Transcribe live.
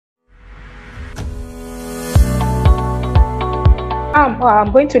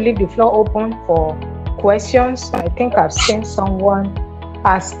I'm going to leave the floor open for questions. I think I've seen someone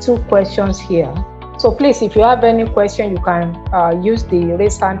ask 2 questions here. So please, if you have any question, you can use the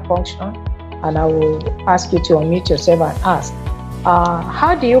raise hand function, and I will ask you to unmute yourself and ask.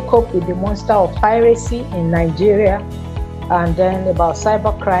 How do you cope with the monster of piracy in Nigeria? And then about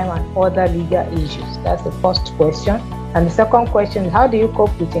cybercrime and other legal issues. That's the first question. And the second question is, how do you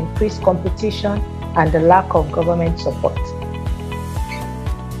cope with increased competition and the lack of government support?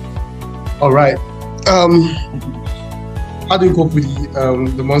 All right. How do you cope with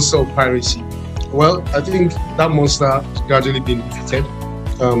the monster of piracy? Well, I think that monster has gradually been defeated.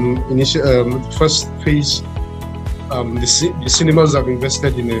 The first phase, the cinemas have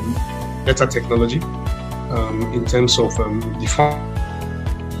invested in a better technology in terms of the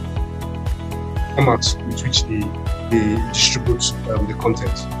formats with which they distribute the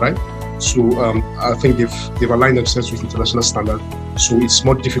content, right? So I think they've aligned themselves with international standard. So it's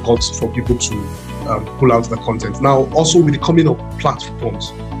more difficult for people to pull out the content. Now, also with the coming of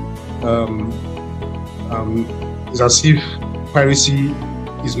platforms, it's as if piracy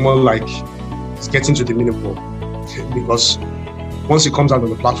is more like it's getting to the minimum, because once it comes out on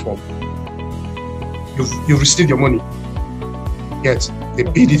the platform, you've received your money. Yet they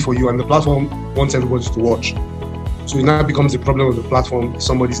paid it for you, and the platform wants everybody to watch. So it now becomes a problem of the platform if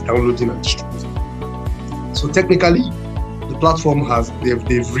somebody's downloading and distributing. So technically, the platform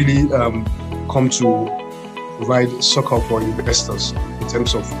they've really come to provide succor for investors in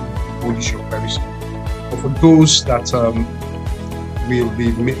terms of the whole issue of piracy. But for those that will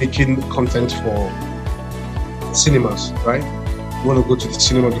be making content for cinemas, right? You want to go to the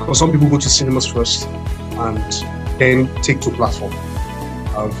cinema because some people go to cinemas first and then take to platform.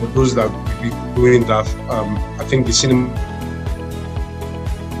 For those that will be doing that, I think the cinemas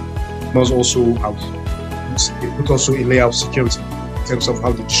also they put also a layer of security in terms of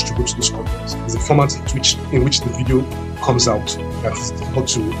how they distribute those contents. There's a format in which the video comes out that is difficult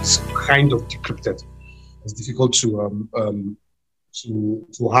to, it's kind of decrypted. It's difficult to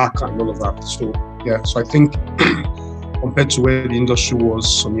hack and all of that. So yeah, so I think compared to where the industry was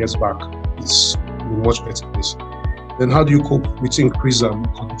some years back, it's in a much better place. Then how do you cope with increased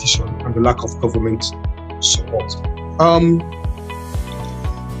competition and the lack of government support?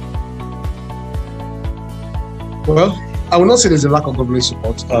 Well, I will not say there's a lack of government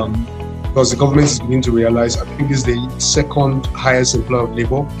support because the government is beginning to realize, I think it's the second highest employer of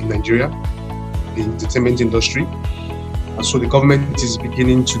labor in Nigeria, the entertainment industry. And so the government is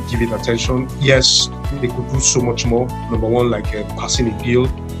beginning to give it attention. Yes, they could do so much more. Number one, like passing a bill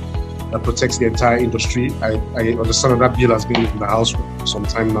that protects the entire industry. I understand that bill has been in the House for some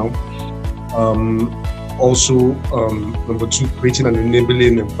time now. Also, number two, creating an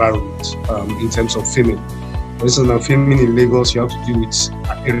enabling environment in terms of filming. For instance, I'm filming in Lagos, you have to deal with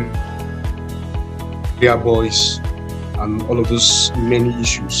area boys and all of those many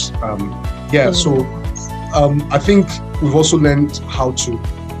issues. So I think we've also learned how to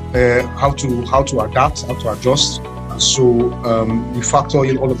adapt, how to adjust. So we factor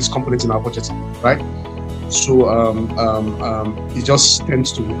in all of these components in our budget, right? So it just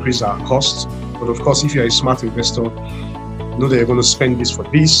tends to increase our costs. But of course, if you're a smart investor, you know that you're going to spend this for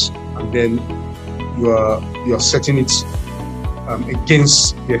this, and then you are setting it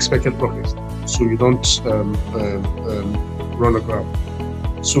against the expected profit, so you don't run aground.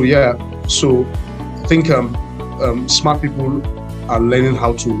 So yeah, so I think smart people are learning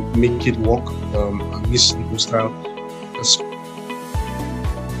how to make it work, and this legal style.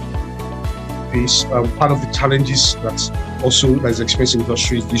 Part of the challenges that is experienced in the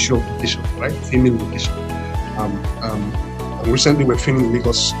industry is the issue of location, right? Filming location. Recently we're filming in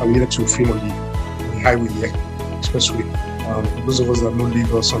Lagos and we needed to film on the highway, the expressway. Those of us that know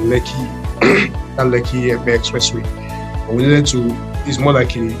Lagos on Lekki, that Lekki expressway. And we needed to, it's more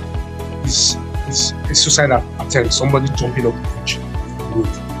like it's a suicide attempt, somebody jumping off the bridge.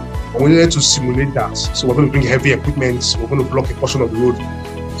 And we needed to simulate that. So we're going to bring heavy equipment, we're going to block a portion of the road.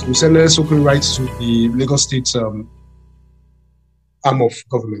 So we send us open rights to the Lagos State arm of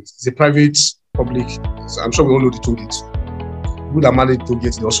government. It's a private, public, I'm sure we all know the toll gates. People that manage toll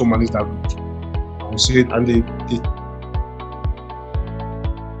gates, they also manage that road. And we see it, and they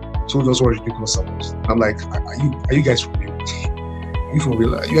told us what ridiculous amounts. I'm like, are you guys for real? Are you for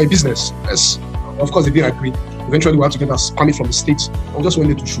real? You're a business. Yes. Of course, they didn't agree. Eventually, we had to get us permit from the state. And we just went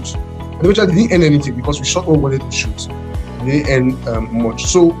there to shoot. And eventually, they didn't earn anything because we shot what we wanted to shoot. They earn much.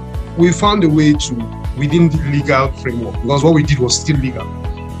 So we found a way to, within the legal framework, because what we did was still legal,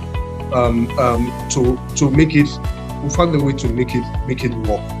 to make it, we found a way to make it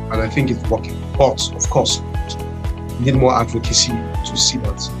work, and I think it's working. But of course, need more advocacy to see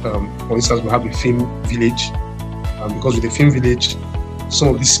that. For instance, we have a film village, because with the film village, some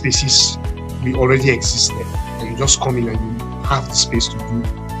of these spaces we already exist there, and you just come in and you have the space to do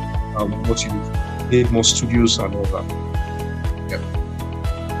what you need more studios and all that. Yeah.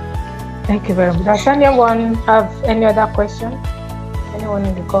 Thank you very much. Does anyone have any other question? Anyone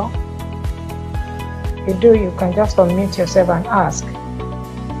in the call? If you do, you can just unmute yourself and ask.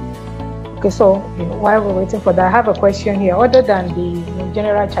 Okay, so while we're waiting for that, I have a question here. Other than the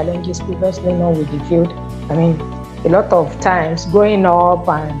general challenges previously known with the field, I mean, a lot of times growing up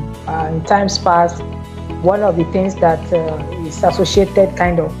and in times past, one of the things that is associated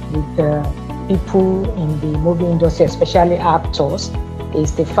kind of with people in the movie industry, especially actors,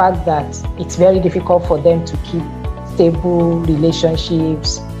 is the fact that it's very difficult for them to keep stable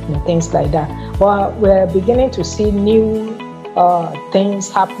relationships and things like that. Well, we're beginning to see new things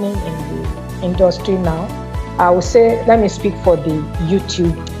happening in the industry now. I would say, let me speak for the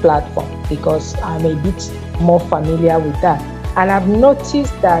YouTube platform because I'm a bit more familiar with that. And I've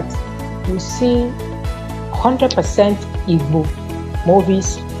noticed that you see 100% Igbo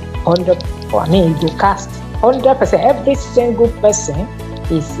movies, Igbo cast, 100%, every single person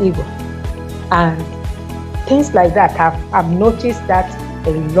is Igbo. And things like that, I've noticed that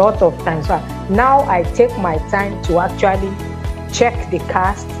a lot of times. So now I take my time to actually check the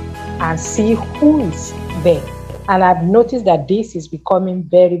cast and see who is there. And I've noticed that this is becoming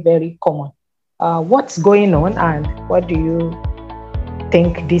very, very common. What's going on and what do you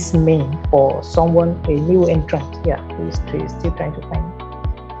think this means for someone, a new entrant, who is still trying to find it?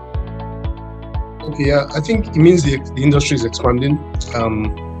 Okay, I think it means the industry is expanding.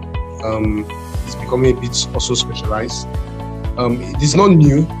 It's becoming a bit also specialized. It is not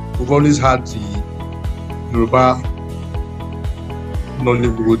new. We've always had the Yoruba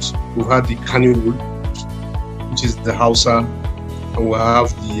Nollywood. We've had the Kannywood, which is the Hausa, and we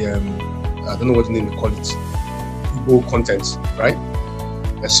have the I don't know what the name they call it, Igbo content, right?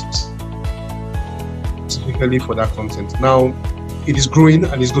 Yes, specifically for that content. Now, it is growing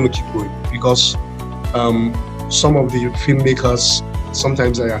and it's going to keep growing because some of the filmmakers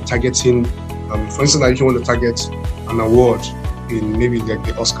sometimes are targeting, for instance, if you want to target an award in maybe like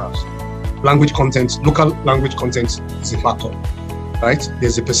the Oscars, language content, local language content is a factor, right?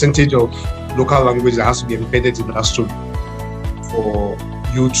 There's a percentage of local language that has to be embedded in that story for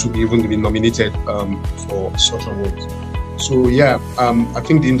you to be even be nominated for such awards. So yeah, I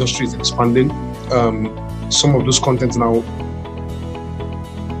think the industry is expanding. Some of those contents now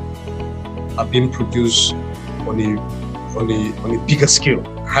are being produced on a bigger scale,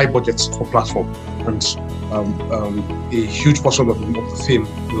 high budgets for platform, and a huge portion of the film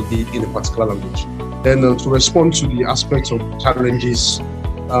will be in a particular language. Then to respond to the aspects of challenges,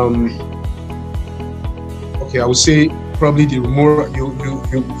 okay, I would say probably the more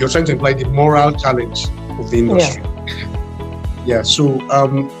you're trying to imply the moral challenge of the industry. Yeah. So I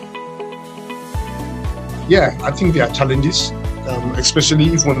think there are challenges, especially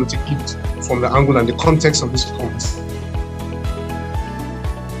if we want to take it from the angle and the context of this conversation.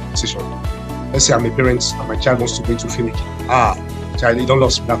 Let's say I'm a parent and my child wants to go into filmmaking. Child, you don't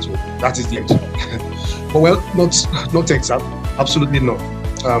love that way. That is the end. But well, not exact. Absolutely not.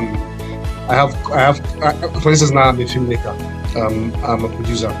 I have, for instance, now I'm a filmmaker. I'm a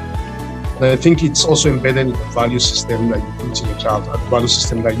producer. And I think it's also embedded in the value system that you put in your child, and the value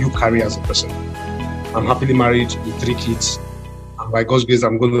system that you carry as a person. I'm happily married with 3 kids, and by God's grace,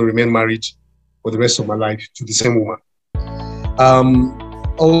 I'm going to remain married for the rest of my life to the same woman.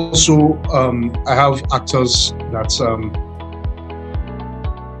 Also, I have actors that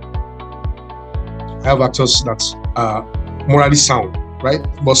are morally sound, right?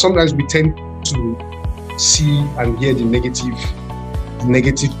 But sometimes we tend to see and hear the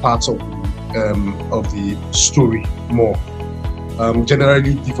negative parts of the story more.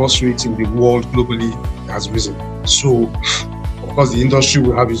 Generally, divorce rates in the world globally has risen. So, of course, the industry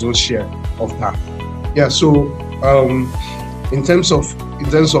will have its own share of that. Yeah. So, in terms of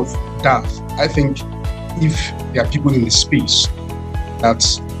that, I think if there are people in the space that,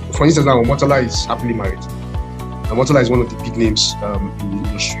 for instance, now Motala is happily married. Motala is one of the big names in the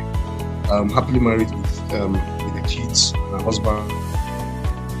industry. Happily married with the kids and her husband.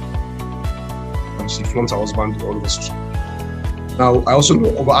 And she flaunts her husband all over social media. Now, I also know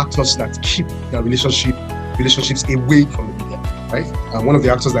other actors that keep their relationships away from the media, right? One of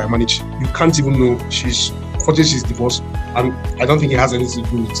the actors that I manage, you can't even know she's divorced, and I don't think it has anything to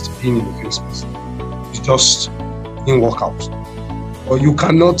do with being in the film space. It's just didn't work out. Or you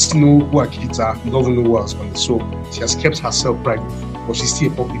cannot know who her kids are, you don't even know who her husband is. So she has kept herself private, but she's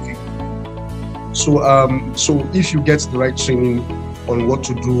still a public figure. So if you get the right training on what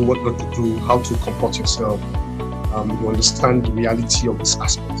to do, what not to do, how to comport yourself, you understand the reality of this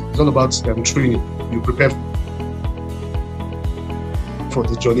aspect. It's all about training. You prepare for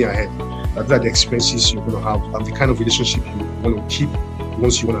the journey ahead. Those are the experiences you're going to have, and the kind of relationship you want to keep, the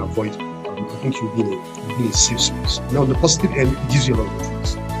ones you want to avoid. I think you'll be in a safe space. Now, the positive end, it gives you a lot of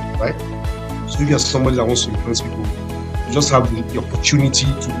influence, right? So if you're somebody that wants to influence people, you just have the opportunity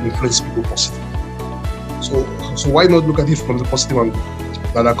to influence people positively. So why not look at it from the positive angle?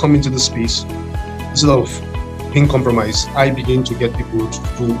 That I come into the space, instead of being compromised, I begin to get people to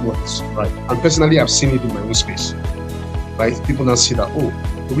do what is right. And personally, I've seen it in my own space, right? People now see that, oh,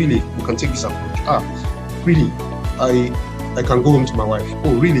 really, you can take this approach. Really, I can go home to my wife.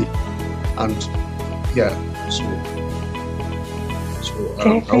 Oh, really? And yeah,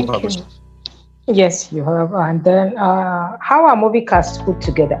 okay, thank you. Yes, you have. And then, how are movie casts put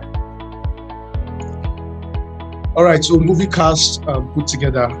together? All right, so movie cast put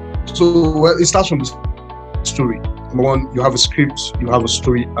together. So it starts from the story. Number one, you have a script, you have a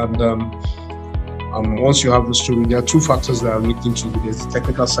story, and once you have the story, there are two factors that are looked into. There's the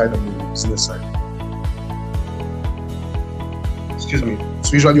technical side and the business side. Excuse me.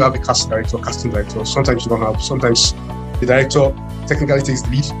 So usually you have a casting director. Sometimes you don't have. Sometimes the director technically takes the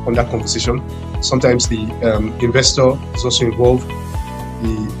lead on that conversation. Sometimes the investor is also involved.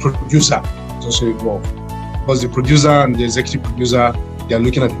 The producer is also involved. Because the producer and the executive producer, they are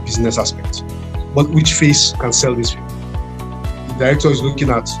looking at the business aspect. But which face can sell this film? The director is looking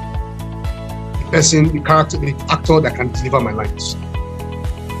at the person, the character, the actor that can deliver my lines.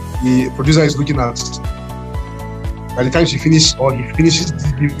 The producer is looking at, by the time he finishes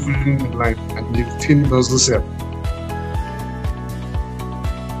delivering the line and the film doesn't sell,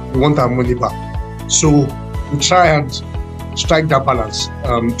 we want our money back. So we try and strike that balance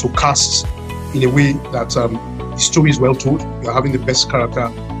to cast in a way that the story is well told. You're having the best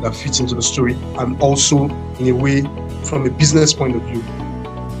character that fits into the story, and also in a way, from a business point of view,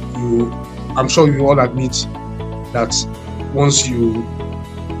 I'm sure you all admit that once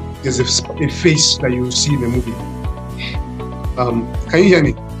there's a face that you see in the movie. Can you hear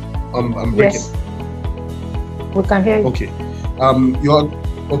me? I'm breaking. Yes, we can hear you.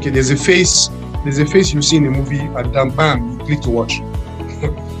 Okay. There's a face you see in the movie, and then bam, you click to watch.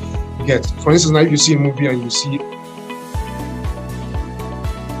 Get. For instance, now if you see a movie and you see,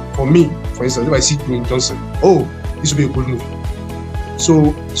 for instance, if I see Dwayne Johnson, oh, this will be a good movie.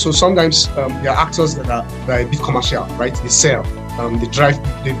 So sometimes there are actors that are a bit commercial, right? They sell, they drive,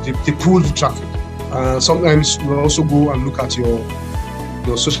 they pull the traffic. Sometimes you also go and look at your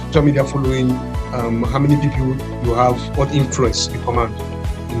social media following, how many people you have, what influence you command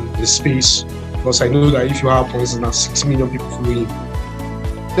in the space. Because I know that if you have, for instance, now 6 million people following,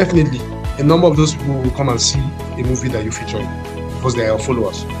 definitely a number of those people will come and see a movie that you feature in because they are your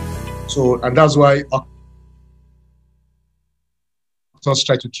followers. So, and that's why actors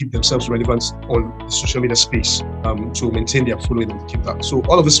try to keep themselves relevant on the social media space to maintain their following and keep that. So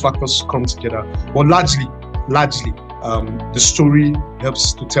all of these factors come together, but largely, the story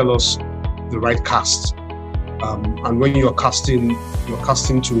helps to tell us the right cast. And when you're casting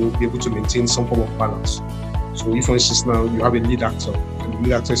to be able to maintain some form of balance. So if, for instance, now you have a lead actor, and the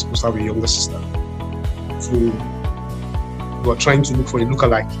lead actor is supposed to have a younger sister. So you are trying to look for a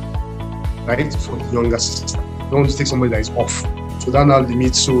lookalike, right, for the younger sister. You don't want to take somebody that is off. So that now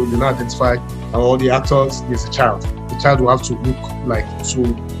limits, so you now identify all the actors, there's a child. The child will have to look like, so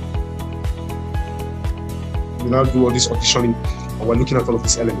you now do all this auditioning, and we're looking at all of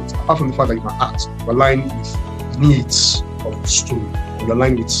these elements. Apart from the fact that you can act, we're aligned with the needs of the story, we're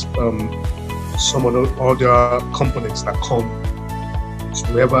aligned with some of the other components that come to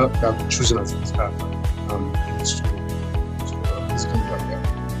whoever that we're choosing as this character in the story.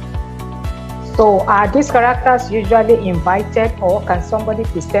 So are these characters usually invited, or can somebody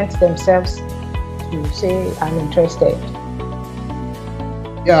present themselves to say, I'm interested?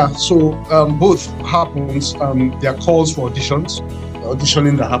 Yeah, so both happens. There are calls for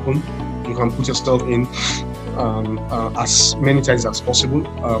auditioning that happen. You can put yourself in as many times as possible.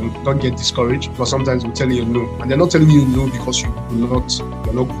 Don't get discouraged, because sometimes we tell you no, and they're not telling you no because you're not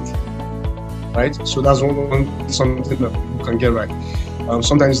good, right? So that's something that you can get right.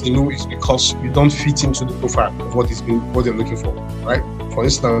 Sometimes the no is because you don't fit into the profile of what they're looking for, right? For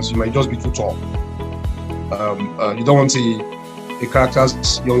instance, you might just be too tall. You don't want a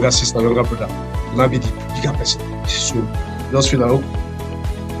character's younger sister, younger brother. You might be the bigger person. So you just feel like,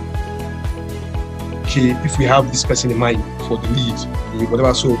 okay, if we have this person in mind for the lead,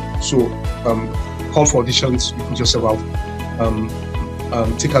 whatever, so call for auditions, you put yourself out.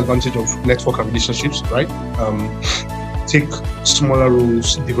 take advantage of network and relationships, right? Take smaller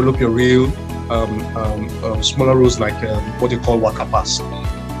roles, develop your reel, smaller roles like what they call waka pass.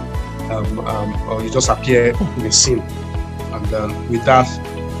 Or you just appear in a scene, and with that,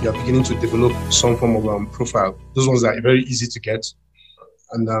 you're beginning to develop some form of profile. Those ones are very easy to get,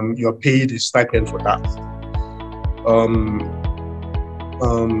 and you're paid a stipend for that.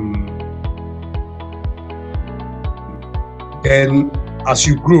 Then, as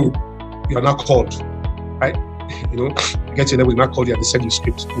you grow, you are not called, right? You know, you get to a level, you're not called, you have to send your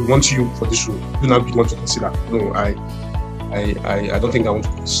script. We want you for this role. Do not be one to consider. No, I don't think I want to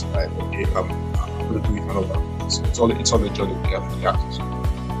do this. Okay, I'm going to do it another. It's all a journey we have for the actors.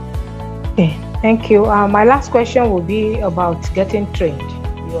 Okay, thank you. My last question will be about getting trained.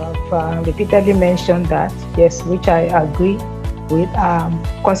 You have repeatedly mentioned that, yes, which I agree with.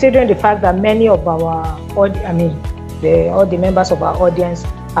 Considering the fact that many of our all the members of our audience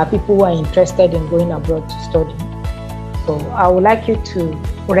are people who are interested in going abroad to study. So I would like you to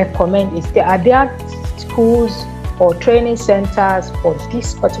recommend, are there schools or training centers for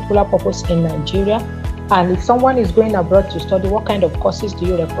this particular purpose in Nigeria? And if someone is going abroad to study, what kind of courses do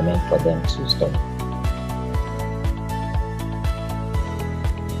you recommend for them to study?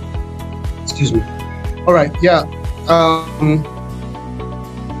 Excuse me. All right. Yeah.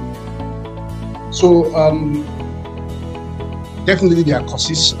 Definitely there are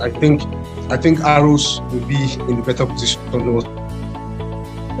courses. I think Arrows will be in a better position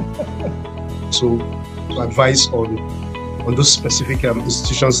so to advise on those specific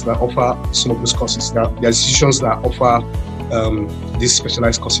institutions that offer some of those courses. There are institutions that offer these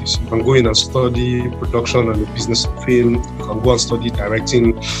specialized courses. You can go in and study production and the business of film. You can go and study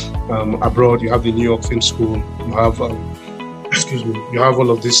directing abroad. You have the New York Film School. You have you have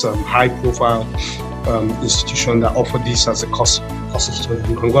all of this high-profile institution that offer this as a course of study.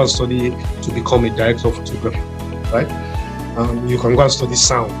 You can go and study to become a director of photography, right? You can go and study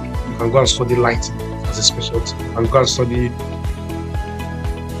sound. You can go and study lighting as a specialty. You can go and study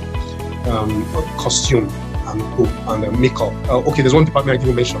costume and makeup. Okay, there's one department I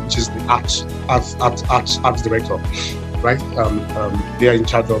didn't mention, which is the arts director, right? They are in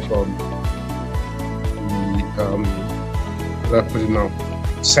charge of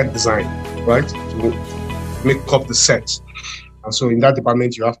set design, right? To make up the set. And so in that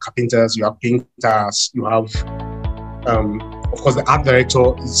department, you have carpenters, you have painters, you have, of course, the art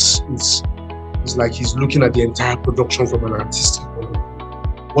director is like he's looking at the entire production from an artistic point of view.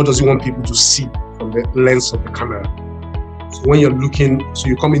 What does he want people to see from the lens of the camera? So when you're looking, so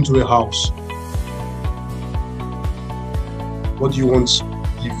you come into a house, what do you want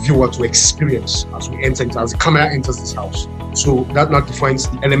the viewer to experience as the camera enters this house? So that now defines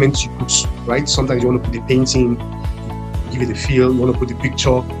the elements you put, right? Sometimes you want to put the painting, give it a feel. You want to put the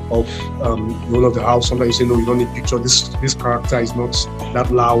picture of the owner of the house. Sometimes you say, no, you don't need picture. This character is not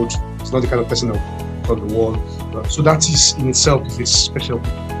that loud. It's not the kind of person that will put on the wall. So that is in itself is a special.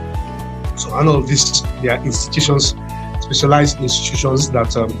 So and all of this, there are institutions, specialized institutions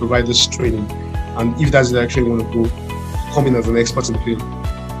that provide this training. And if that's the direction you want to go, come in as an expert in the field.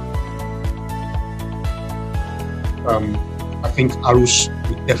 I think Arus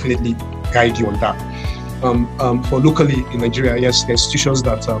will definitely guide you on that. For locally in Nigeria, yes, there are institutions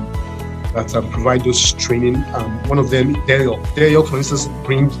that provide those training. One of them, Dare York, for instance,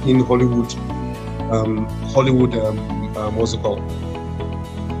 bring in Hollywood. What's it called?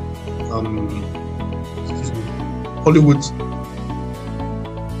 Hollywood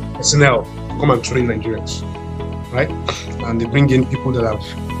personnel to come and train Nigerians, right? And they bring in people that have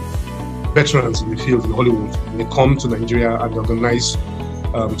veterans in the field in Hollywood. And they come to Nigeria and organize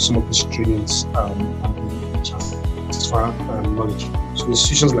some of these trainings and transfer knowledge. So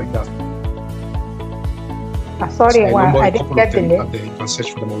institutions like that. Sorry, I didn't get the name. You can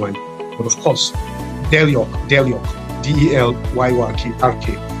search for them online. But of course, Dare York, DELYORK.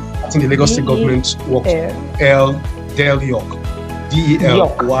 I think the Lagos State government works Dare York.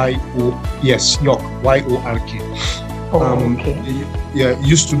 DELYO. Yes, York. YORK. Okay. Yeah, it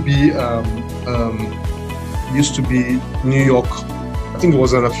used to be New York. I think it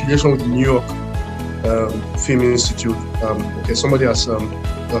was an affiliation with the New York Film Institute. Okay, somebody has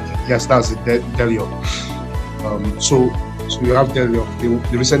yes, that's it, DELYORK. So you have DELYORK.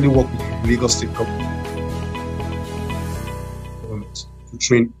 They recently worked with the Lagos State government to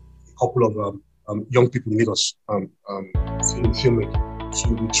train a couple of young people in Lagos filmmaking. So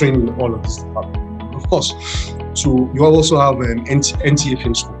we train in all of these departments. Of course, so you also have an NTA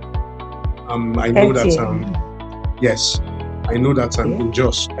Film School. I know that yes, I know that in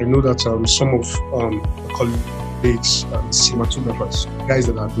Jos. I know that some of the colleagues cinematographers, guys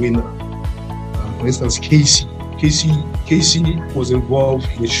that are doing, for instance, Casey was involved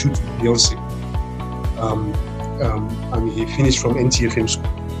in a shoot with Beyonce, and he finished from NTA Film School.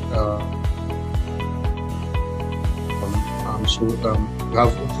 So we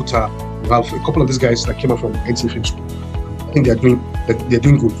have Oputa, we have a couple of these guys that came out from NTA Film School. I think they're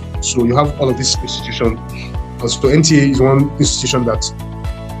doing good. So you have all of these institutions. So NTA is one institution that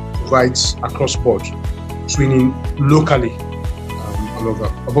provides across board training locally and all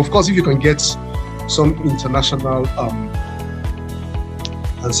that. But of course, if you can get some international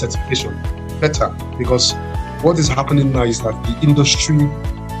and certification, better, because what is happening now is that the industry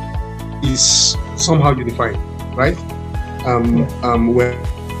is somehow unifying, right? We're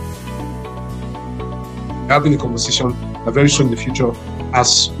having a conversation very soon in the future,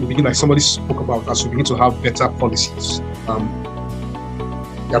 as we begin, like somebody spoke about, as we begin to have better policies.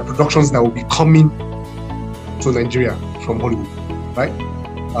 There are productions that will be coming to Nigeria from Hollywood, right?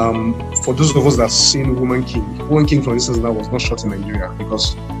 For those of us that have seen Woman King, for instance, that was not shot in Nigeria,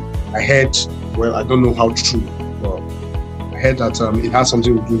 because I heard, well, I don't know how true, but I heard that it has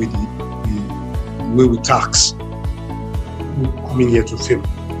something to do with the way we tax coming here to film.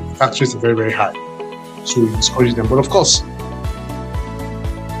 The tax rates are very, very high, so we discourage them. But of course,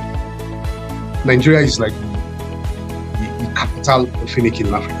 Nigeria is like the capital of filmmaking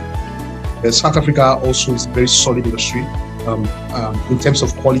in Africa. South Africa also is a very solid industry. In terms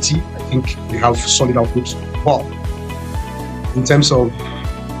of quality, I think they have solid output. But in terms of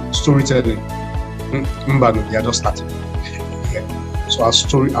storytelling, they are just starting. Yeah. So our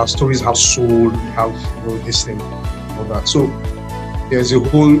stories have soul, we have this thing, all that. So there's a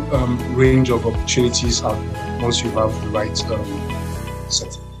whole range of opportunities out there once you have the right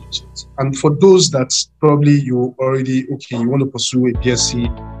certifications. And for those that probably you already, you want to pursue a BSc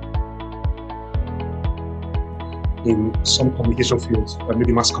in some communication fields,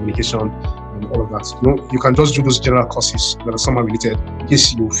 maybe mass communication and all of that. You can just do those general courses that are somehow related in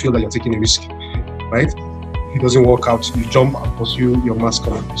case you feel that you're taking a risk, right? If it doesn't work out, you jump and pursue your mass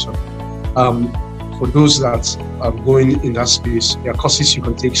communication. For those that are going in that space, there are courses you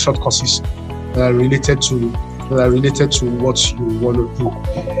can take, short courses that are related to what you want to do.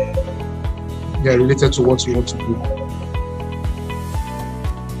 They are related to what you want to do.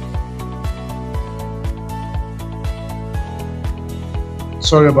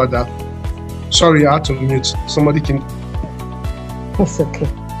 Sorry about that. Sorry, I had to mute. Somebody came. It's okay.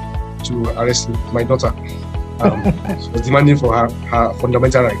 To arrest me, my daughter. She was demanding for her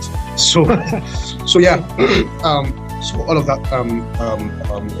fundamental rights. So yeah. So all of that.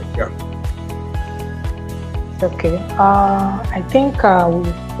 Yeah. Okay. I think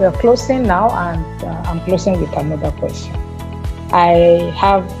we are closing now, and I'm closing with another question.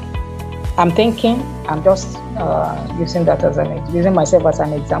 I'm thinking. I'm just using myself as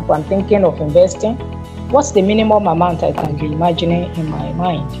an example. I'm thinking of investing. What's the minimum amount I can be imagining in my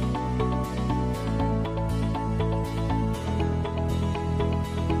mind?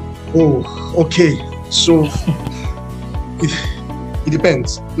 Oh, okay. So it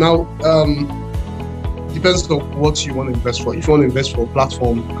depends. Now, it depends on what you want to invest for. If you want to invest for a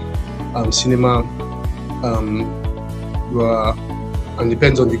platform, cinema, and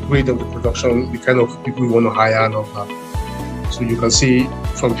depends on the grade of the production, the kind of people you want to hire and all that. So you can see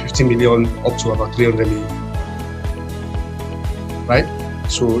from 50 million up to about 300 million, right?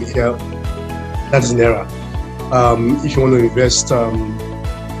 So yeah, that's an error. If you want to invest,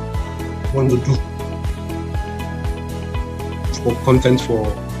 want to do for content for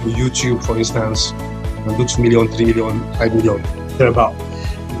YouTube, for instance, you can do 2 million, 3 million, 5 million, thereabout.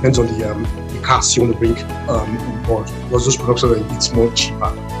 Depends on the cast you want to bring on board, because those productions are a bit more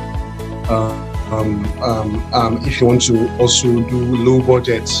cheaper. If you want to also do low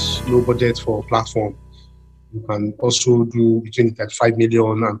budget for a platform, you can also do between 5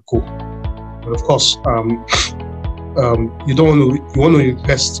 million and co. But of course, you want to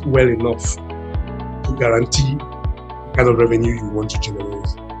invest well enough to guarantee the kind of revenue you want to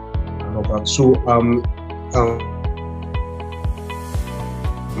generate and all that. So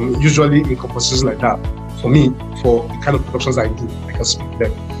usually in compositions like that, for me, for the kind of productions I do, I can speak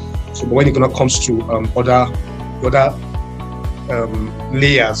them. So when it comes to other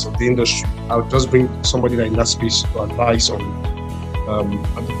layers of the industry, I'll just bring somebody that in that space to advise on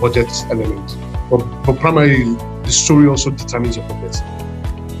the budget element. But primarily, the story also determines your budget.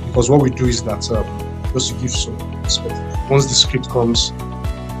 Because what we do is that, just to give some perspective, once the script comes,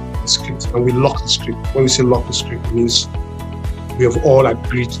 and we lock the script. When we say lock the script, it means we have all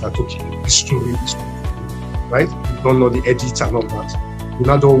agreed that, okay, this story is good, right? We don't know the edit and all that. We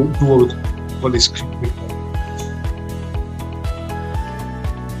now do what we call a script maker.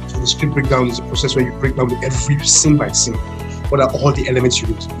 the script breakdown is a process where you break down every scene by scene. What are all the elements you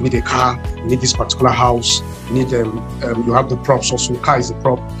need? You need a car, you need this particular house, you need you have the props also. Car is a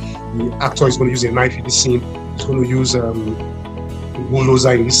prop. The actor is going to use a knife in this scene. He's going to use a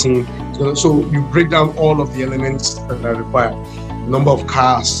bulldozer in this scene. So you break down all of the elements that are required. Number of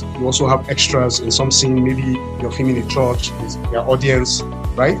cars. You also have extras in some scene. Maybe you're filming a church, your audience,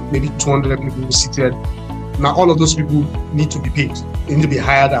 right? Maybe 200 people seated. Now all of those people need to be paid. They need to be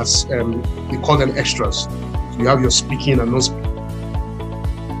hired as we call them extras. So you have your speaking and non-speaking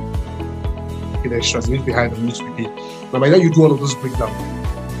extras. They need to be hired and need to be paid. Now by the time you do all of those breakdowns,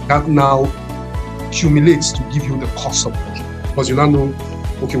 that now accumulates to give you the cost of production. Because you now know,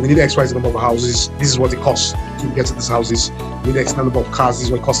 okay, we need X, Y, Z number of houses. This is what it costs to get to these houses. We need X number of cars. This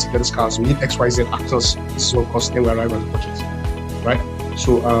is what it costs to get these cars. We need X, Y, Z actors. This is what it costs. Then we arrive at the budget, right?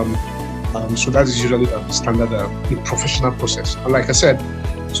 So, so that is usually the standard, the professional process. And like I said,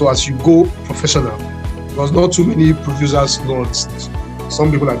 so as you go professional, there's not too many producers know all these things.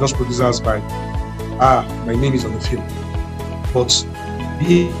 Some people are just producers by, my name is on the film. But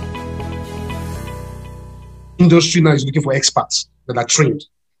the industry now is looking for experts that are trained,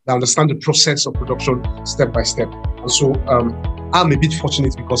 that understand the process of production step by step. And so I'm a bit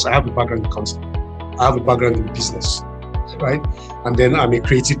fortunate because I have a background in content. I have a background in business, right? And then I'm a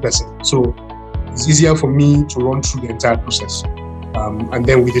creative person. So it's easier for me to run through the entire process. And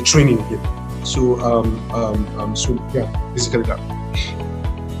then with the training here. So, so yeah, basically that.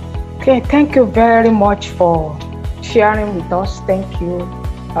 Okay, thank you very much for sharing with us. Thank you.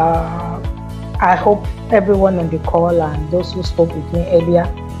 I hope everyone on the call and those who spoke with me earlier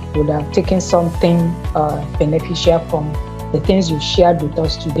would have taken something beneficial from the things you shared with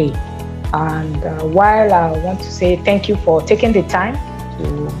us today. And while I want to say thank you for taking the time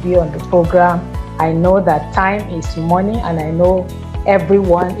to be on the program, I know that time is money, and I know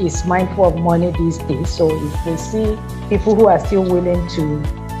everyone is mindful of money these days. So if we see people who are still willing to,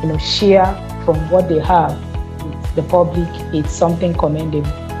 share from what they have with the public, it's something commendable.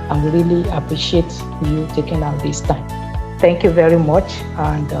 And we really appreciate you taking out this time. Thank you very much.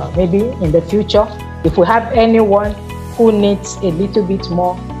 And maybe in the future, if we have anyone who needs a little bit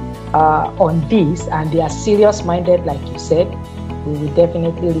more on this and they are serious-minded, like you said, we will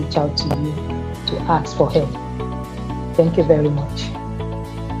definitely reach out to you to ask for help. Thank you very much.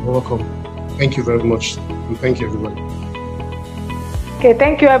 You're welcome. Thank you very much. And thank you, everyone. Okay,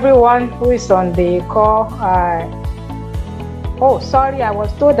 thank you, everyone who is on the call. Oh, sorry, I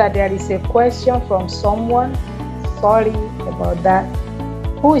was told that there is a question from someone. Sorry about that.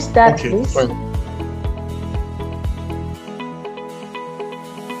 Who is that, okay, please? Fine.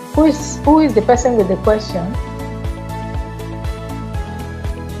 Who is the person with the question?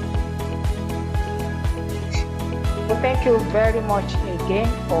 Well, thank you very much again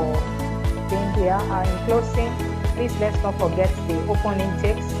for being here. In closing, please let's not forget the open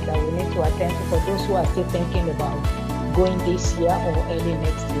intakes that we need to attend to for those who are still thinking about going this year or early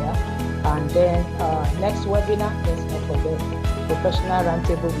next year. And then next webinar, let's not forget professional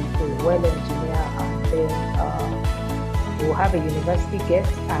roundtable with a well engineer, and then we'll have a university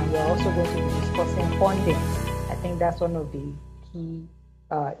guest, and we're also going to be discussing funding. I think that's one of the key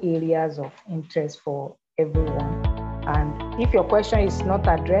areas of interest for everyone. And if your question is not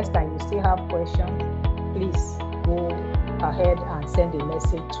addressed and you still have questions, please go ahead and send a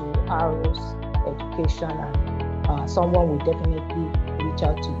message to Arrows Education, and someone will definitely reach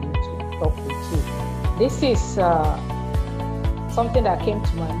out to you to talk with you. This is something that came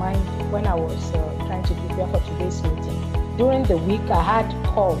to my mind when I was trying to prepare for today's meeting. During the week, I had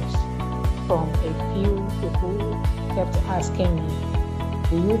calls from a few people who kept asking me,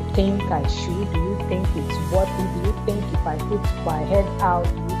 do you think I should? Do you think it's worth it? Do you think if I put my head out,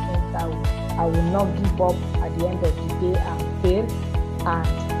 do you think I will not give up at the end of the day and fail?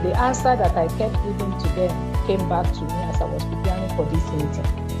 And the answer that I kept giving to them came back to me as I was preparing for this meeting.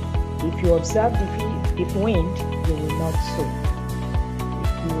 If you observe the wind, you will not sow.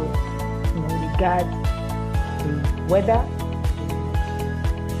 If you regard the weather,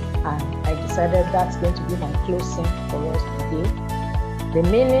 and I decided that's going to be my closing for us today. The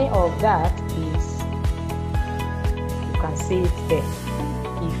meaning of that is, you can see it there.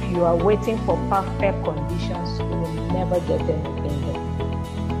 If you are waiting for perfect conditions, you will never get anything there.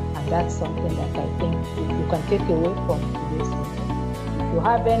 And that's something that I think you can take away from today's meeting. If you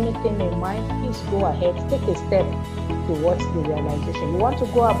have anything in mind, please go ahead, take a step towards the realization. You want to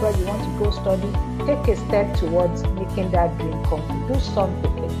go abroad, you want to go study, take a step towards making that dream come true. Do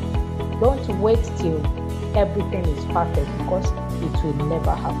something. Don't wait till everything is perfect, because it will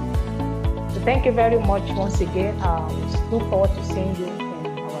never happen. So thank you very much once again. We look forward to seeing you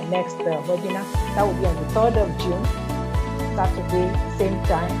in our next webinar. That will be on the 3rd of June, Saturday, same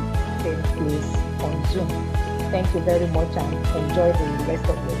time, same place on Zoom. Thank you very much and enjoy the rest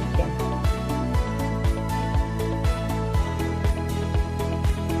of the weekend.